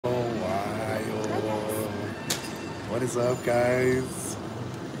What is up, guys?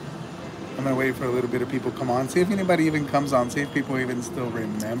 I'm gonna wait for a little bit of people come on. See if anybody even comes on. See if people even still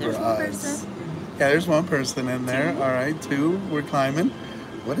remember There's one us. person. Yeah, there's one person in there. Two. All right, two. We're climbing.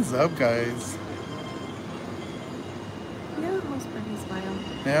 What is up, guys? Yeah, most funny smile.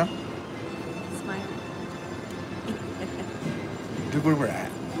 Yeah, Smile. look where we're at.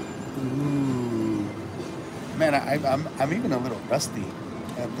 Ooh, man, I'm even a little rusty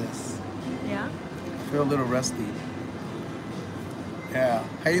at this. Yeah? I feel a little rusty. Yeah.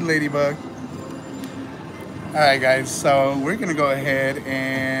 Hey, Ladybug. All right, guys. So we're gonna go ahead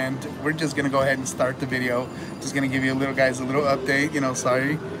and we're just gonna go ahead and start the video. Just gonna give you a little update.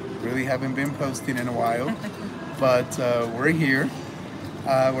 Sorry, really haven't been posting in a while, but we're here.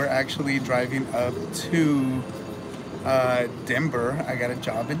 We're actually driving up to Denver. I got a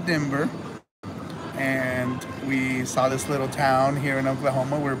job in Denver, and we saw this little town here in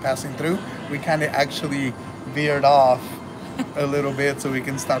Oklahoma. We were passing through. We kind of actually veered off a little bit so we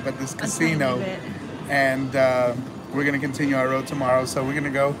can stop at this casino, and we're gonna continue our road tomorrow. So we're gonna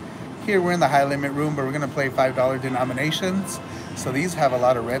go here. We're in the high limit room, but we're gonna play $5 denominations. So these have a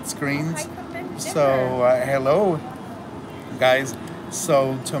lot of red screens. So hello, guys.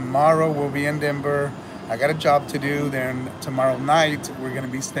 So tomorrow we'll be in Denver. I got a job to do. Then tomorrow night we're gonna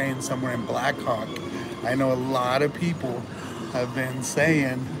be staying somewhere in Blackhawk. I know a lot of people have been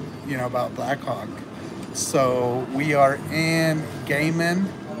saying, about Blackhawk. So we are in Gaiman.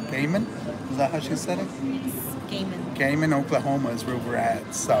 Gaiman? Is that how she said it? It's Gaiman. Gaiman, Oklahoma is where we're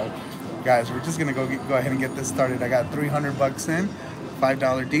at. So, guys, we're just gonna go ahead and get this started. I got 300 bucks in,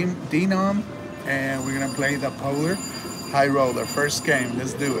 $5 denom, and we're gonna play the Polar High Roller. First game.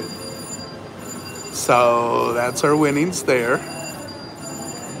 Let's do it. So that's our winnings there.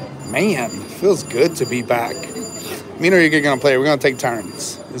 Man, feels good to be back. Me and Eureka gonna play. We're gonna take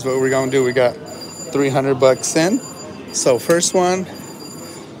turns. This is what we're gonna do. We got 300 bucks in. So first one.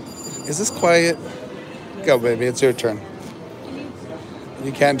 Is this quiet? Go, baby. It's your turn.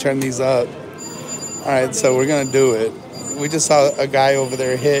 You can't turn these up. All right, so we're gonna do it. We just saw a guy over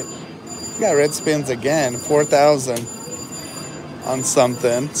there hit. We got red spins again. 4,000 on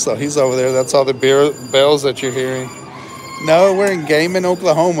something. So he's over there. That's all the bells that you're hearing. No, we're in Gaiman,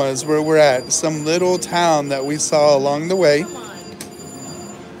 Oklahoma is where we're at. Some little town that we saw along the way.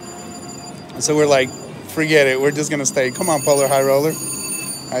 So we're like, forget it. We're just going to stay. Come on, Polar High Roller.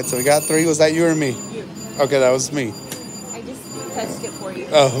 All right, so we got 3. Was that you or me? You. Okay, that was me. I just touched it for you.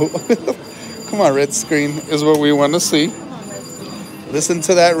 Oh, come on, red screen is what we want to see. Come on, red screen. Listen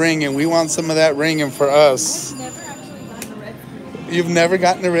to that ringing. We want some of that ringing for us. I've never actually gotten a red screen. You've never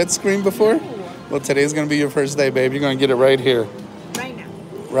gotten a red screen before? No. Well, today's going to be your first day, babe. You're going to get it right here. Right now.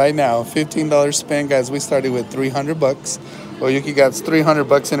 Right now, $15 spin, guys. We started with 300 bucks. Well, Yuki got 300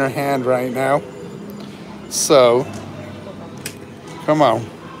 bucks in her hand right now. So, come on.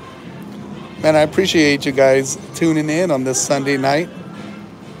 Man, I appreciate you guys tuning in on this Sunday night.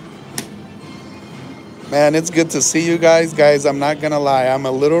 Man, it's good to see you guys. Guys, I'm not going to lie. I'm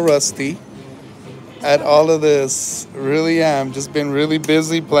a little rusty at all of this. Really am. Just been really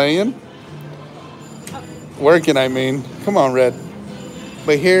busy playing. Working, I mean. Come on, Red.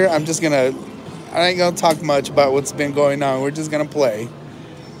 But here, I ain't going to talk much about what's been going on. We're just going to play.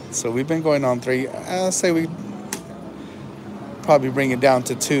 So we've been going on 3. I'll say we probably bring it down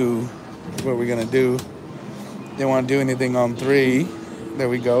to 2. What we're going to do. Didn't want to do anything on 3. There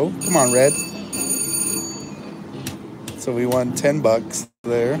we go. Come on, Red. So we won 10 bucks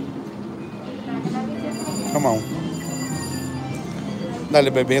there. Come on.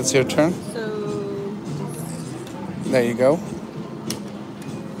 Dale, baby, it's your turn. There you go.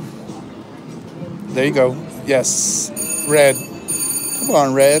 There you go. Yes. Red. Come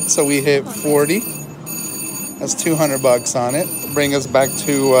on, Red. So we hit 40. That's 200 bucks on it. Bring us back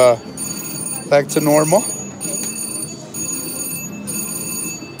to normal.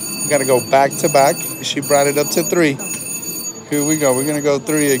 Got to go back to back. She brought it up to 3. Here we go. We're going to go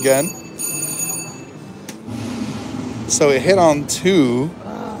 3 again. So it hit on 2.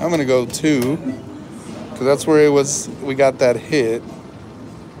 I'm going to go 2. Because that's where it was. We got that hit.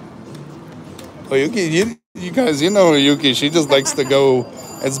 Oh, Yuki, you guys, you know Yuki. She just likes to go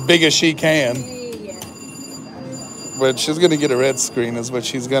as big as she can. But she's going to get a red screen is what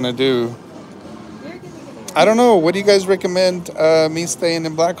she's going to do. I don't know. What do you guys recommend me staying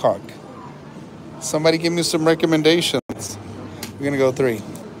in Blackhawk? Somebody give me some recommendations. We're going to go 3.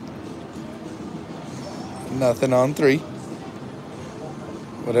 Nothing on 3.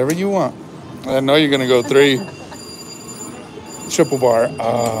 Whatever you want. I know you're going to go 3. Triple bar.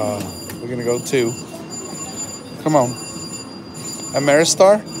 We're going to go 2. Come on.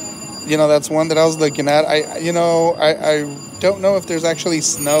 Ameristar? You know, that's one that I was looking at. I don't know if there's actually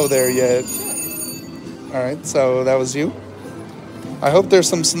snow there yet. All right, so that was you. I hope there's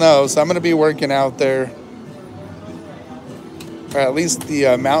some snow, so I'm going to be working out there. Or at least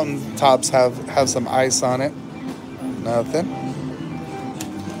the mountain tops have some ice on it. Nothing.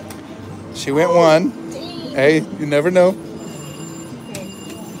 She went one. Hey, you never know.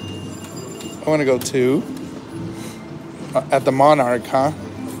 I want to go two. At the Monarch, huh?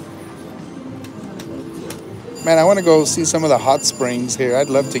 Man, I want to go see some of the hot springs here. I'd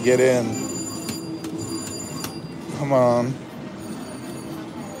love to get in. Come on.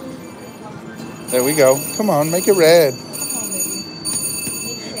 There we go. Come on, make it red.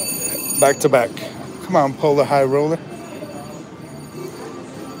 Back to back. Come on, pull the high roller.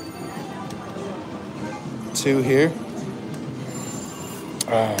 Two here.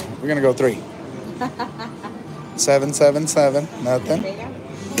 We're gonna go three. 7, 7, 7. Nothing.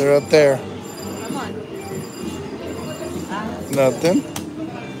 They're up there. Come on. Nothing.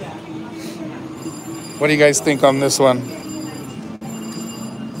 What do you guys think on this one?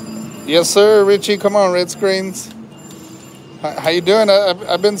 Yes, sir, Richie. Come on, red screens. How you doing?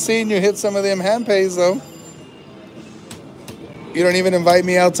 I've been seeing you hit some of them hand pays, though. You don't even invite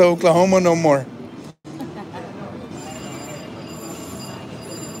me out to Oklahoma no more.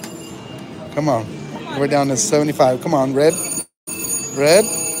 Come on. We're down to 75. Come on, red. Red.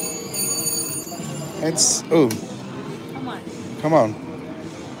 It's, ooh. Come on. Come on.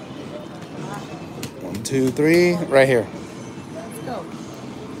 1, 2, 3. Right here. Let's go.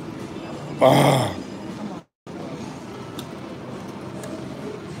 Ah.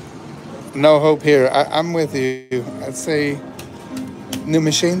 No hope here. I'm with you. I'd say new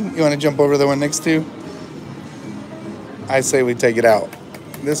machine. You want to jump over the one next to you? I say we take it out.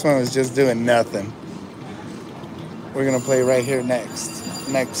 This one was just doing nothing. We're going to play right here next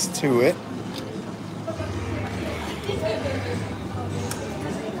to it.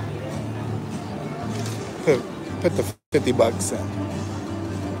 Put the 50 bucks in.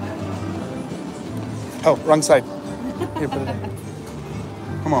 Oh, wrong side. Here, put it in.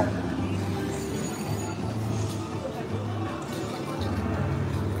 Come on.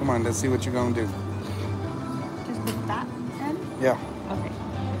 Come on, let's see what you're going to do. Just put that in? Yeah. Okay.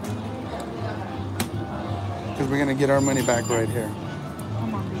 Because we're going to get our money back right here.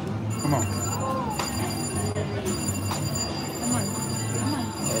 Come on, baby. Come on. Come on. Come on.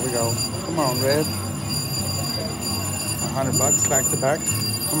 There we go. Come on, red. 100 bucks back to back.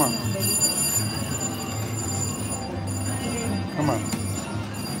 Come on. Come on.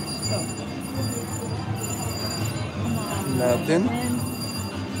 Go. Come on. Nothing.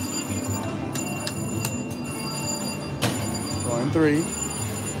 Going 3.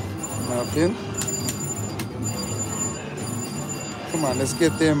 Nothing. Come on, let's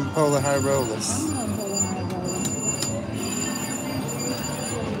get them polar high rollers. Come on, Polar High Roller.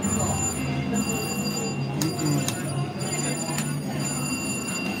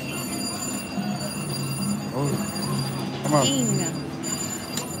 Oh, come on.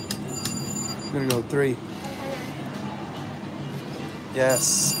 I'm gonna go 3.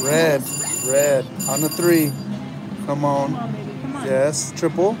 Yes, red, red on the 3. Come on. Come on, baby. Come on. Yes,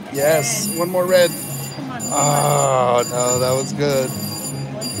 triple. Yes, one more red. Come on. Oh, no, that was good.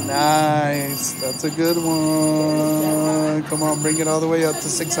 Nice. That's a good one. Come on, bring it all the way up to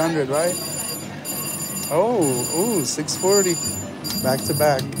 600, right? Oh, ooh, 640. Back to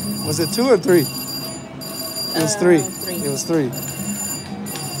back. Was it 2 or 3? It was 3. 3. It was 3.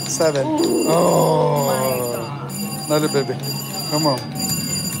 7. Ooh. Oh, another baby. Come on.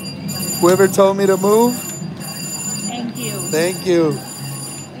 Whoever told me to move, Thank you. thank you. Let's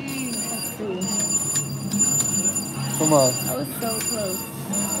see. Come on. That was so close.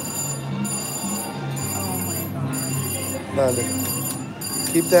 Oh my god.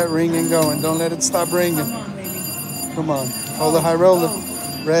 Dale. Keep that ringing going. Don't let it stop ringing. Come on, baby. Come on. Hold the high roller.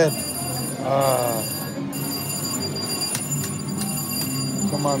 Oh. Red.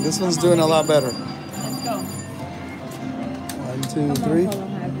 Come on. This one's doing a lot better. Let's go. 1, 2, Come 3. on, Polar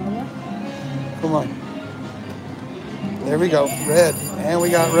High Roller. Come on. There we go. Red. And we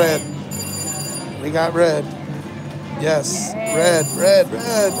got red. We got red. Yes. Red, red,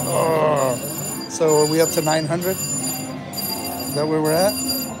 red. Oh. So are we up to 900? Is that where we're at?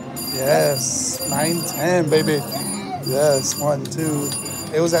 Yes. 910, baby. Yes. 1, 2.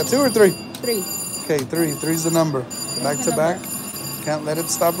 It was at 2 or 3? 3. Okay, 3. 3's the number. Back to back. Can't let it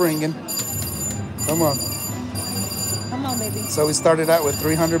stop ringing. Come on. Come on, baby. So we started out with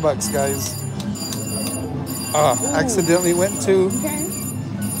 300 bucks, guys. Accidentally went 2. Okay.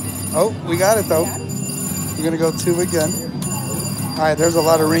 Oh, we got it though. Got it. We're gonna go 2 again. right, there's a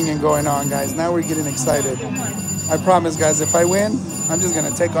lot of ringing going on, guys. Now we're getting excited. Come on. I promise, guys, if I win, I'm just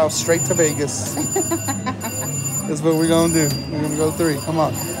gonna take off straight to Vegas. That's what we're gonna do. We're gonna go 3. Come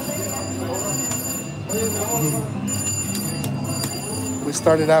on. We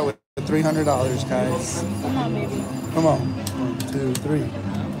started out with $300, guys. Come on, baby. Come on. 1, 2, 3.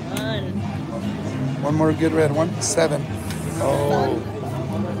 Come on. One more good red one. 7. Oh.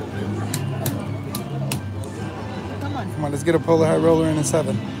 Come on. Come on, let's get a polar high roller and a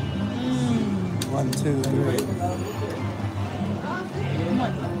 7. Mm. 1, 2, 3. Come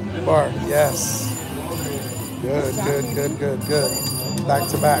on. Bar, yes. Good, good, good, good, good. Back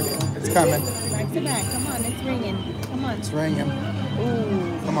to back. It's coming. Back to back. Come on, it's ringing. Come on. It's ringing.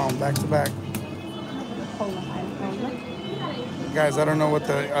 Ooh. Come on, back to back. Polar high roller. Guys, I don't know what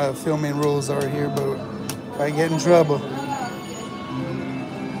the filming rules are here, but if I get in trouble,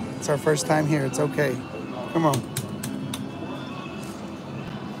 it's our first time here. It's okay. Come on.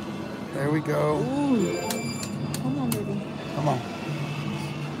 There we go. Ooh. Come on, baby. Come on.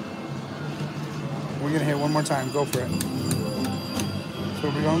 We're going to hit one more time. Go for it. That's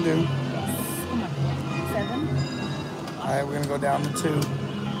what we're going to do. Come on. 7. All right, we're going to go down to 2.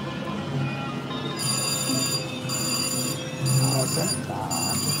 Okay.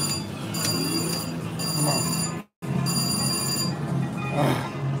 Come on.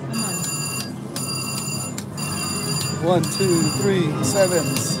 Come on. 1, 2, 3,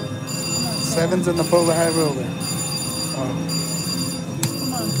 7s. 7s in the polar high roller. Oh.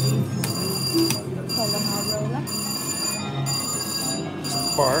 Come on, please. Polar high roller.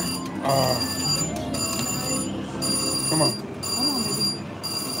 Bar. Come on. Come on, baby.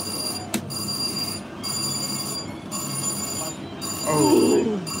 Oh,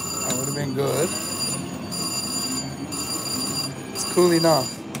 that would have been good. It's cooling off.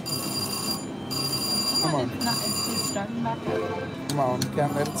 Come on. It's not. It's just starting back up. Come on.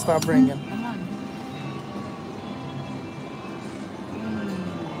 Can't let it stop ringing. Come on.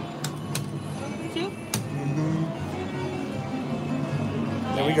 Two.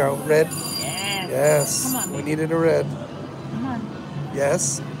 There we go. Red. Yes. Yes. Come on, We baby. needed a red. Come on.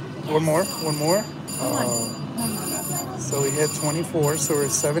 Yes. One more. One more. Come on. Oh. Oh my God. So we hit 24. So we're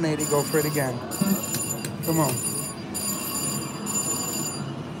 780. Go for it again. Come on.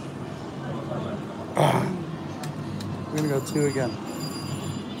 We're gonna go 2 again.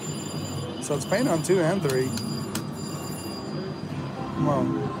 So it's paying on 2 and 3. Come on.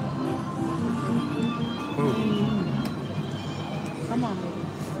 Ooh. Come on, baby.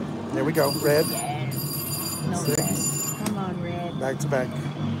 There we go. Red. Yes. No 6. red. Come on, red. Back to back.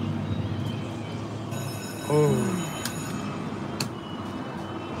 Oh.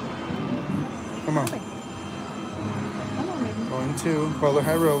 Come on. Come on, baby. Going 2. Polar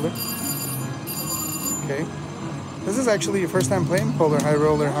high roller. Okay. This is actually your first time playing polar high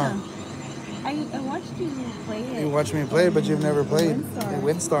roller, huh? I watched you play it. You watched me play it, but you've never played WinStar. a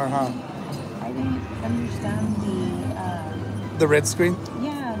WinStar, huh? I didn't understand The red screen?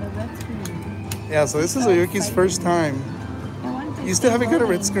 the red screen. Yeah, so this is Oyuki's first time. I wanted to You still haven't got a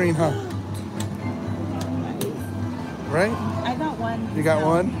red loading. screen, huh? Right? I got one. You got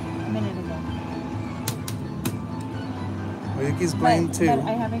one? A minute ago. Oyuki's playing But 2.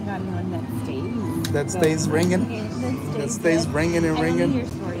 I haven't gotten one that stays. That stays ringing? That stays ringing and I only ringing? hear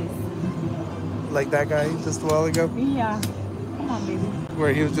stories. Like that guy just a while ago? Yeah. Come on, baby.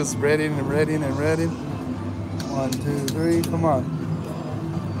 Where he was just reading and reading and reading. 1, 2, 3, come on.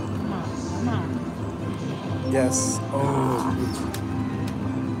 Come on. Come on. Yes. Oh.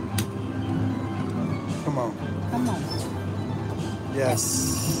 Come on. Come on.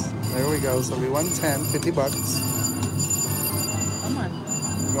 Yes. There we go. So we won 10, 50 bucks. Come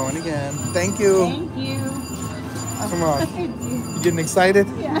on. Going again. Thank you. Thank you. Come on. Thank you. You getting excited?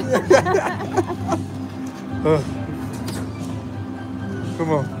 Yeah. Come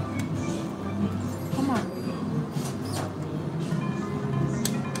on. Come on.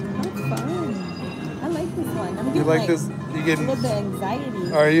 That's fun. I like this one. I'm You getting like this? You a getting? little bit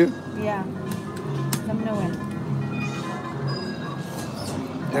anxiety. Are you? Yeah. I'm gonna win.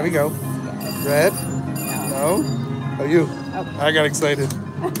 There we go. Red? No. Oh, you? Oh. I got excited.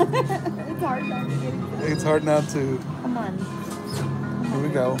 It's hard not to get excited. It's hard not to. Come on. Here we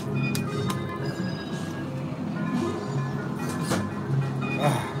go.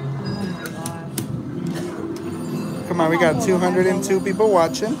 Ah. Oh my gosh. Come on, we got 202 people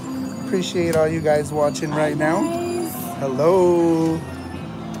watching. Appreciate all you guys watching right now. Guys. Hello.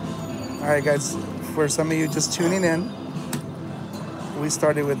 All right, guys. For some of you just tuning in, we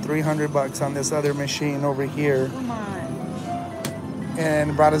started with 300 bucks on this other machine over here, Come on.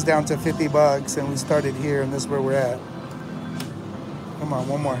 and brought us down to 50 bucks, and we started here, and this is where we're at. Come on,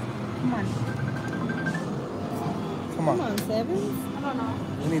 one more. Come on. Come Come on. on,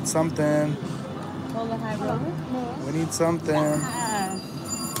 sevens. We need something. Roll the high roller. We need something. Ah.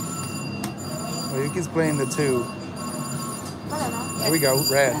 Well, Yuki's playing the 2. There we go,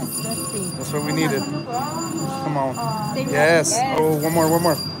 red. Yes, let's see. That's what we needed. Come on. Stay red. Yes. Yes. Oh, one more.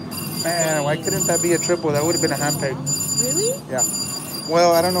 Man, why couldn't that be a triple? That would have been a hand peg. Really? Yeah.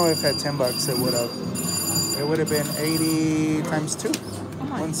 Well, I don't know if at $10 it would have. It would have been 80 times 2.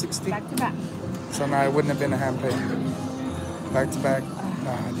 Come on. 160. Back to back. So no, it wouldn't have been a hand peg. Back to back.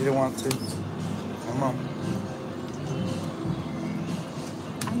 Nah, I didn't want to. Come on.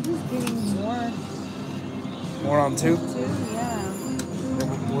 I'm just getting more. More on 2? 2, yeah. Then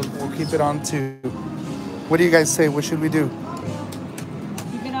we'll keep it on 2. What do you guys say? What should we do?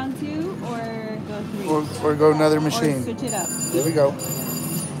 Keep it on 2 or go 3? Or go another Or machine? switch it up. Here we go.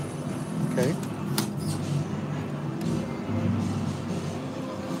 Okay.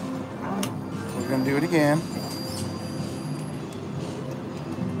 We're going to do it again.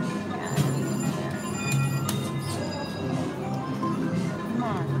 Come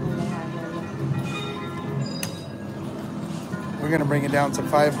on. We're going to bring it down to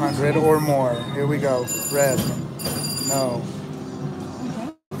 500 or more. Here we go. Red. No.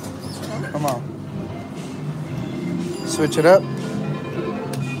 Come on. Switch it up.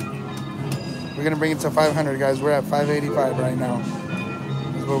 We're going to bring it to 500, guys. We're at 585 right now.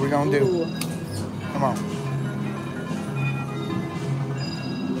 That's what we're going to do. Ooh. Come on.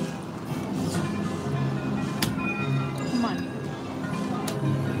 Come on.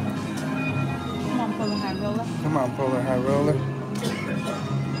 Come on, pull a high roller. Come on, polar high roller.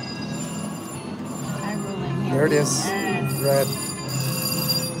 High roller in here. There it is. Yes. Red.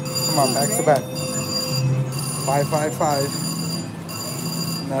 Come on, back to back.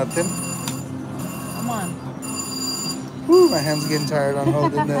 555. Nothing. Come on. Woo, my hand's getting tired on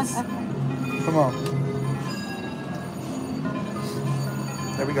holding this. Come on.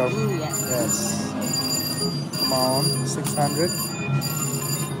 There we go. Ooh, yes. Yes. Come on. 600.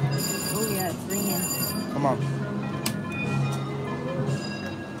 Oh, yeah, it's ringing. Come on.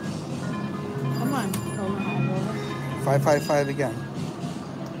 Come on, pull a high roller. 555 again.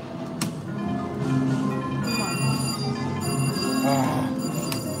 Come on. Ah.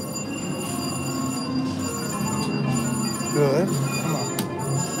 Good. Come on.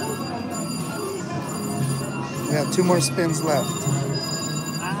 We have 2 more spins left.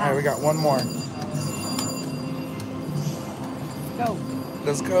 All right, we got 1 more. Go.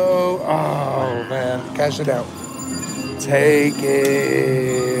 Let's go. Oh, man. Cash it out. Take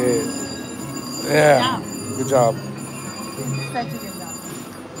it. Yeah. Good job. Such a good job.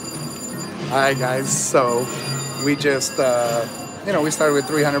 All right, guys. So we just, we started with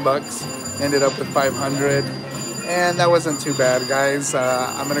 $300, ended up with 500. And that wasn't too bad, guys.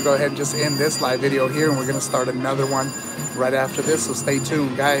 I'm going to go ahead and just end this live video here, and we're going to start another one right after this, so stay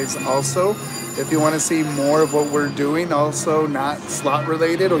tuned, guys. Also, if you want to see more of what we're doing, also not slot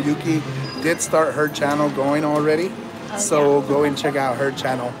related, Oyuki did start her channel going already, so go and check out her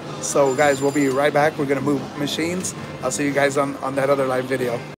channel. So, guys, we'll be right back. We're going to move machines. I'll see you guys on that other live video.